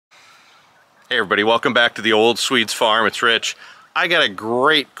Hey everybody, welcome back to the Old Swedes Farm. It's Rich. I got a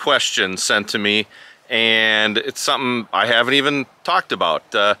great question sent to me, and it's something I haven't even talked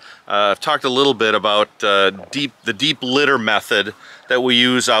about. I've talked a little bit about the deep litter method that we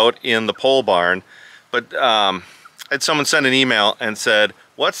use out in the pole barn, but I had someone send an email and said,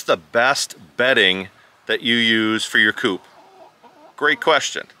 what's the best bedding that you use for your coop? Great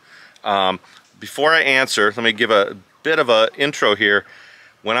question. Before I answer, let me give a bit of an intro here.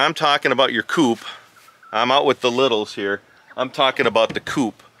 When I'm talking about your coop, I'm out with the littles here. I'm talking about the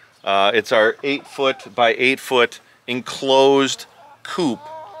coop. It's our 8-foot by 8-foot enclosed coop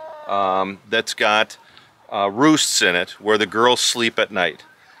that's got roosts in it where the girls sleep at night.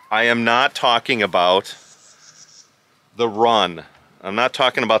 I am not talking about the run. I'm not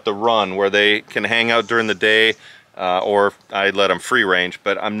talking about the run where they can hang out during the day or I let them free range,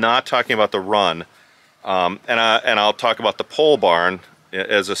 but I'm not talking about the run. And I'll talk about the pole barn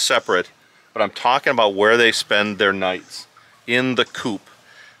as a separate, but I'm talking about where they spend their nights in the coop.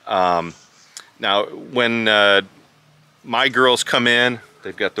 Now when my girls come in,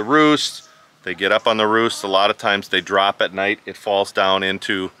 they've got the roost, they get up on the roost. A lot of times they drop at night. It falls down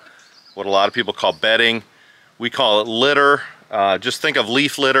into what a lot of people call bedding. We call it litter. Just think of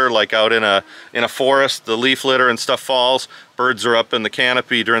leaf litter, like out in a forest, the leaf litter and stuff falls. Birds are up in the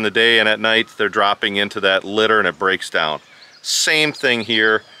canopy during the day, and at night they're dropping into that litter and it breaks down. Same thing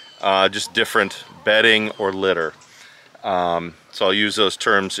here, just different bedding or litter. So I'll use those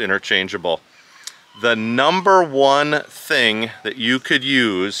terms interchangeable. The number one thing that you could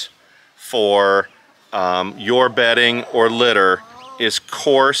use for your bedding or litter is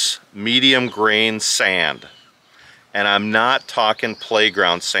coarse, medium grain sand. And I'm not talking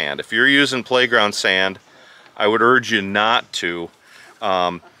playground sand. If you're using playground sand, I would urge you not to.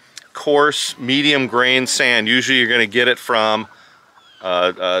 Coarse, medium grain sand, usually you're going to get it from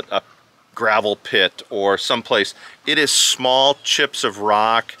a gravel pit or someplace. It is small chips of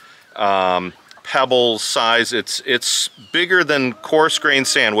rock, pebbles size. It's bigger than coarse grain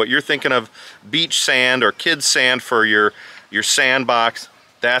sand. What you're thinking of beach sand or kids sand for your sandbox,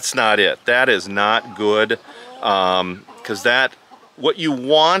 that's not it. That is not good, because what you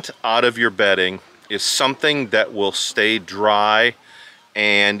want out of your bedding is something that will stay dry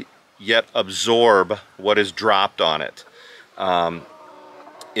and yet absorb what is dropped on it.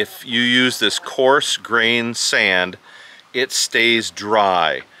 If you use this coarse grain sand, it stays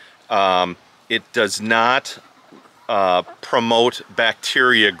dry. It does not promote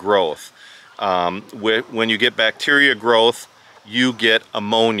bacteria growth. When you get bacteria growth, you get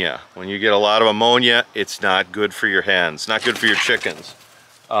ammonia. When you get a lot of ammonia, it's not good for your hens, not good for your chickens.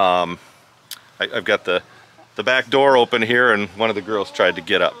 I've got the back door open here and one of the girls tried to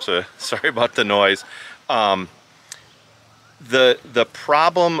get up, so sorry about the noise. The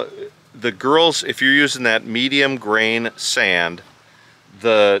problem, the girls, if you're using that medium grain sand,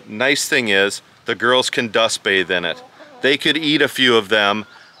 the nice thing is the girls can dust bathe in it. They could eat a few of them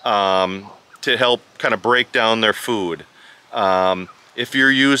to help kind of break down their food. If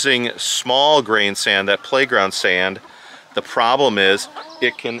you're using small grain sand, that playground sand, the problem is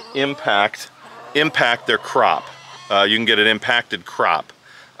it can impact their crop. You can get an impacted crop.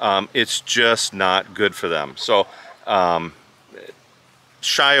 It's just not good for them. So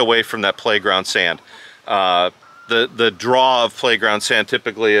shy away from that playground sand. The draw of playground sand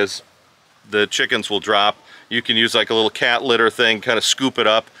typically is the chickens will drop. You can use like a little cat litter thing, kind of scoop it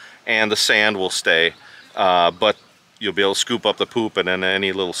up, and the sand will stay. But you'll be able to scoop up the poop and then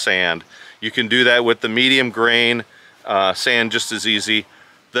any little sand. You can do that with the medium grain sand just as easy.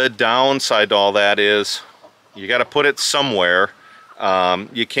 The downside to all that is you got to put it somewhere.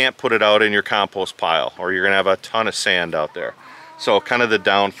 You can't put it out in your compost pile or you're gonna have a ton of sand out there. So kind of the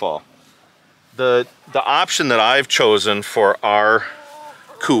downfall. The option that I've chosen for our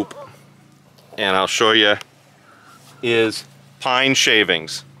coop, and I'll show you, is pine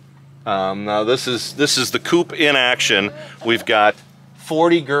shavings. Now this is the coop in action. We've got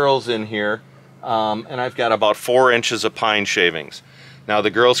 40 girls in here, and I've got about 4 inches of pine shavings. Now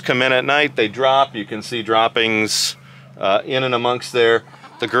the girls come in at night, they drop. You can see droppings in and amongst there.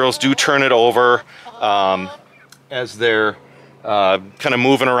 The girls do turn it over as they're kind of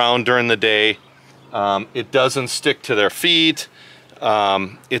moving around during the day. It doesn't stick to their feet.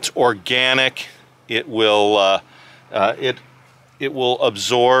 It's organic. It will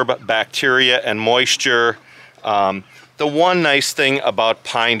absorb bacteria and moisture. The one nice thing about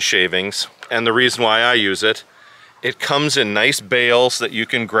pine shavings, and the reason why I use it, it comes in nice bales that you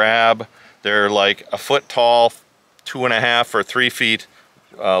can grab. They're like a foot tall, 2.5 or 3 feet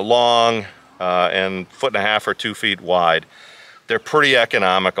long, and 1.5 or 2 feet wide. They're pretty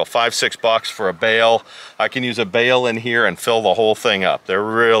economical, $5-6 for a bale. I can use a bale in here and fill the whole thing up. They're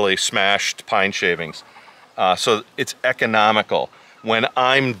really smashed pine shavings. So it's economical. When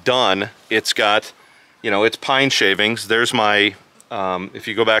I'm done, it's got, you know, it's pine shavings. There's my, if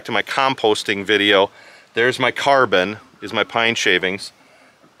you go back to my composting video, there's my carbon, is my pine shavings.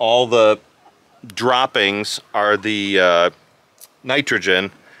 All the droppings are the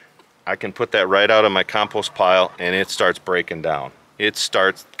nitrogen. I can put that right out of my compost pile and it starts breaking down. It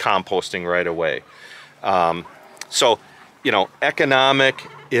starts composting right away. So, you know, economic,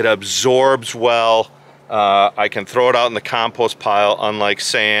 it absorbs well. I can throw it out in the compost pile, unlike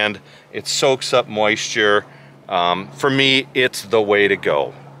sand. It soaks up moisture. For me, it's the way to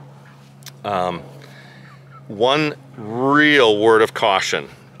go. One real word of caution,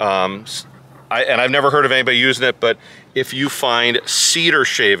 and I've never heard of anybody using it, but if you find cedar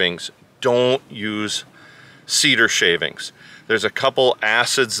shavings, don't use cedar shavings. There's a couple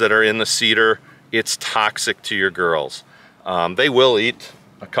acids that are in the cedar. It's toxic to your girls. They will eat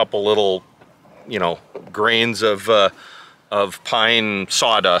a couple little, you know, grains of pine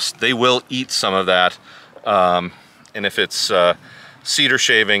sawdust. They will eat some of that, and if it's cedar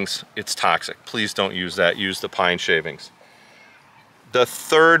shavings, it's toxic. Please don't use that. Use the pine shavings. The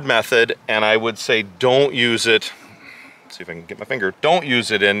third method, and I would say don't use it, let's see if I can get my finger, don't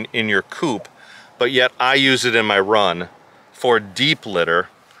use it in your coop, but yet I use it in my run for deep litter,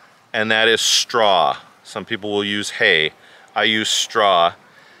 and that is straw. Some people will use hay. I use straw.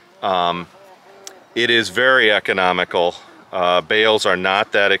 It is very economical. Bales are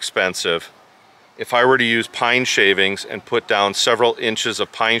not that expensive. If I were to use pine shavings and put down several inches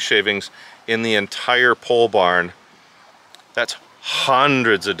of pine shavings in the entire pole barn, that's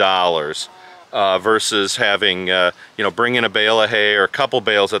hundreds of dollars versus having, you know, bring in a bale of hay or a couple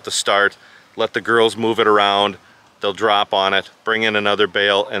bales at the start, let the girls move it around, they'll drop on it, bring in another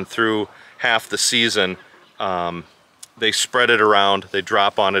bale, and through half the season, they spread it around, they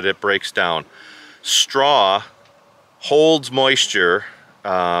drop on it, it breaks down. Straw holds moisture,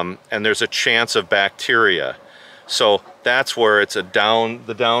 and there's a chance of bacteria. So that's where it's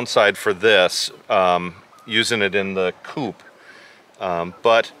the downside for this, using it in the coop.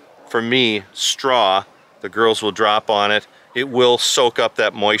 But for me, straw, the girls will drop on it. It will soak up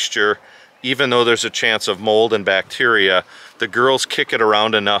that moisture. Even though there's a chance of mold and bacteria, the girls kick it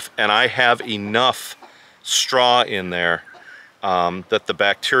around enough, and I have enough straw in there that the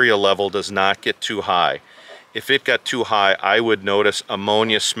bacteria level does not get too high. If it got too high, I would notice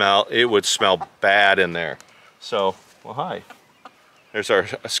ammonia smell. It would smell bad in there. So, well, hi. There's our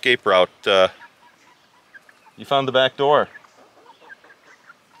escape route. You found the back door.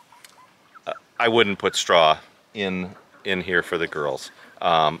 I wouldn't put straw in here for the girls.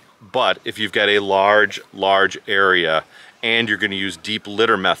 But if you've got a large area and you're going to use deep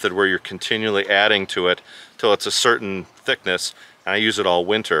litter method where you're continually adding to it till it's a certain thickness, and I use it all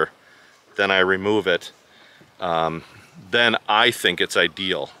winter, then I remove it. Then I think it's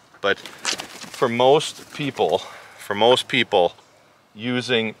ideal. But for most people,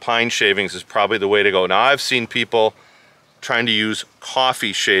 using pine shavings is probably the way to go. Now, I've seen people trying to use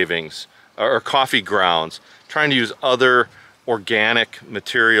coffee shavings or coffee grounds, trying to use other organic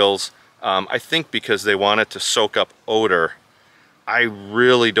materials, I think because they want it to soak up odor. I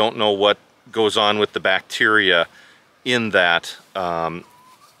really don't know what goes on with the bacteria in that.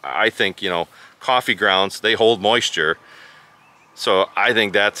 I think, you know, coffee grounds, they hold moisture, so I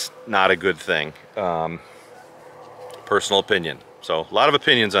think that's not a good thing. Personal opinion. So a lot of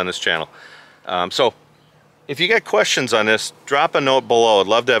opinions on this channel. So if you got questions on this, drop a note below. I'd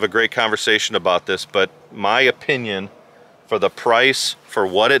love to have a great conversation about this, but my opinion, for the price, for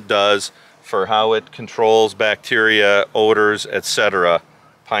what it does, for how it controls bacteria, odors, etc.,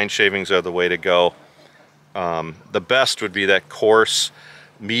 pine shavings are the way to go. The best would be that coarse,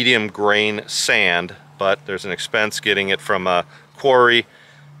 medium grain sand, but there's an expense getting it from a quarry.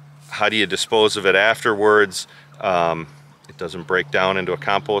 How do you dispose of it afterwards? It doesn't break down into a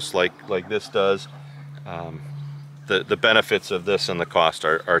compost like this does. The benefits of this and the cost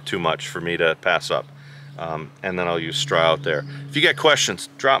are too much for me to pass up. And then I'll use straw out there. If you got questions,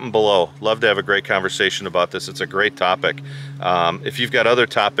 drop them below. Love to have a great conversation about this. It's a great topic. If you've got other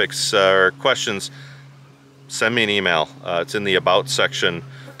topics or questions, send me an email. It's in the About section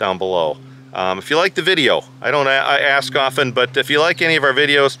down below. If you like the video, I ask often, but if you like any of our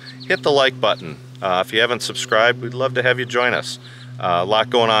videos, hit the like button. If you haven't subscribed, we'd love to have you join us. A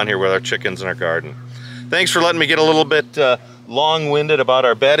lot going on here with our chickens in our garden. Thanks for letting me get a little bit long-winded about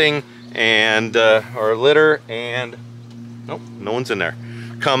our bedding and our litter, and nope, no one's in there.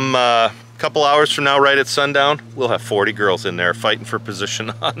 Come couple hours from now, right at sundown, we'll have 40 girls in there fighting for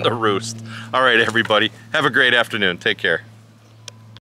position on the roost. All right, everybody, have a great afternoon. Take care.